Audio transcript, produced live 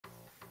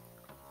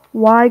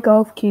Why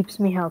golf keeps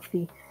me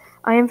healthy.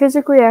 I am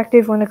physically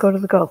active when I go to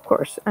the golf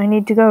course. I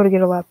need to go to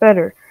get a lot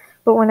better.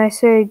 But when I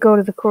say go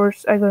to the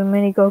course, I go to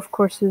many golf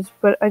courses,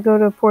 but I go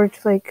to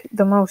Portage Lake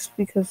the most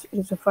because it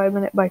is a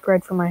 5-minute bike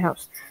ride from my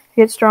house. To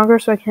get stronger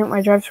so I can hit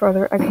my drives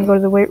farther, I can go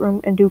to the weight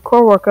room and do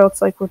core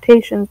workouts like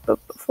rotations, but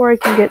before I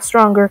can get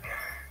stronger,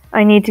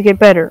 I need to get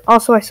better.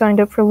 Also, I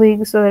signed up for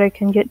leagues so that I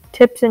can get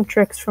tips and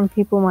tricks from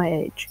people my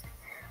age.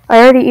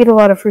 I already eat a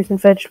lot of fruits and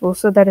vegetables,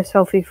 so that is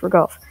healthy for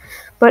golf.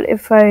 But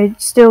if I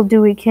still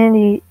do eat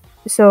candy,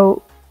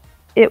 so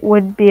it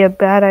would be a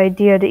bad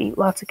idea to eat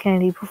lots of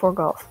candy before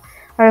golf.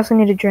 I also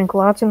need to drink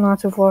lots and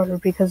lots of water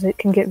because it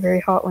can get very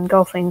hot when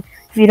golfing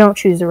if you don't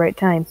choose the right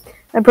time.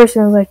 I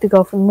personally like to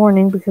golf in the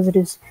morning because it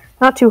is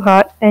not too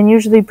hot and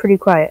usually pretty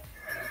quiet.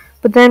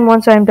 But then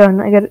once I'm done,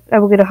 I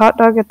will get a hot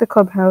dog at the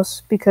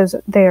clubhouse because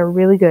they are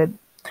really good.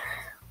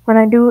 When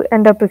I do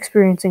end up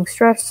experiencing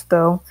stress,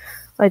 though,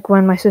 like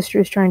when my sister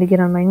is trying to get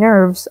on my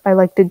nerves, I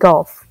like to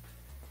golf.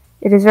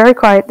 It is very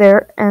quiet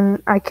there,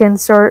 and I can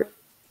sort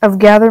of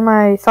gather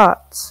my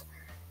thoughts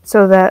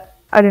so that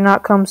I do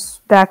not come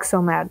back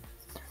so mad.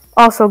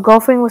 Also,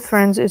 golfing with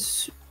friends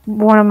is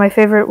one of my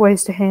favorite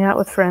ways to hang out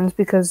with friends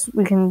because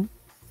we can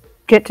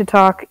get to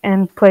talk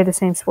and play the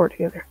same sport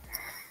together.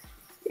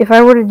 If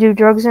I were to do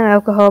drugs and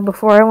alcohol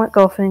before I went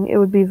golfing, it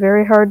would be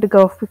very hard to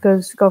golf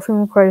because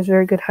golfing requires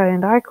very good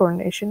hand-eye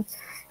coordination.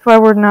 If I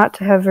were not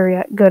to have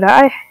very good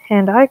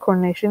hand-eye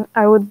coordination,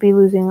 I would be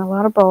losing a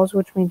lot of balls,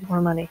 which means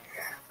more money.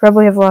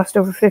 Probably have lost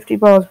over 50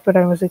 balls when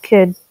I was a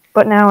kid,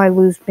 but now I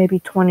lose maybe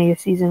 20 a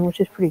season, which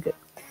is pretty good.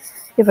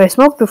 If I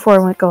smoked before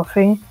I went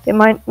golfing, it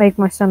might make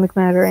my stomach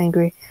mad or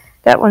angry.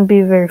 That wouldn't be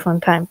a very fun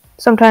time.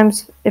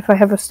 Sometimes, if I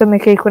have a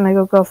stomach ache when I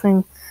go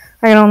golfing,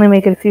 I can only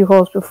make it a few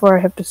holes before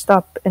I have to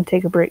stop and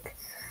take a break.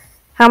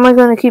 How am I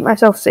going to keep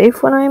myself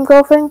safe when I am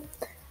golfing?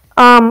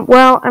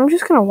 Well, I'm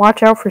just going to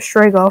watch out for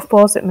stray golf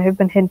balls that may have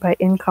been hit by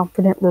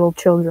incompetent little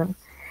children.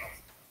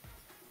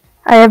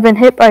 I have been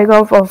hit by a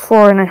golf ball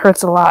before and it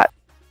hurts a lot.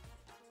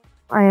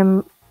 I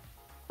am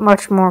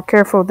much more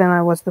careful than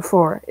I was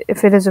before.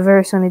 If it is a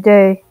very sunny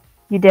day,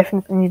 you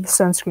definitely need a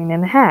sunscreen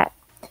and a hat.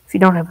 If you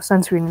don't have a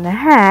sunscreen and a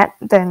hat,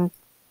 then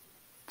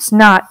it's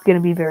not going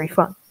to be very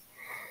fun.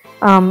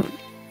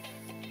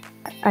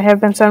 I have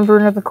been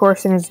sunburned at the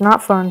course and it's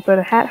not fun, but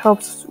a hat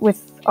helps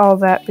with all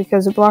that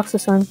because it blocks the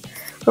sun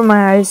from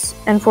my eyes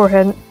and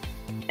forehead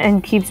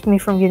and keeps me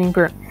from getting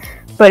burnt.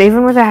 But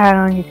even with a hat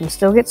on, you can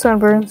still get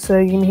sunburned, so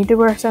you need to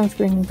wear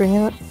sunscreen and bring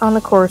it on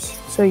the course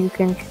so you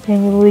can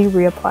continually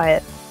reapply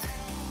it.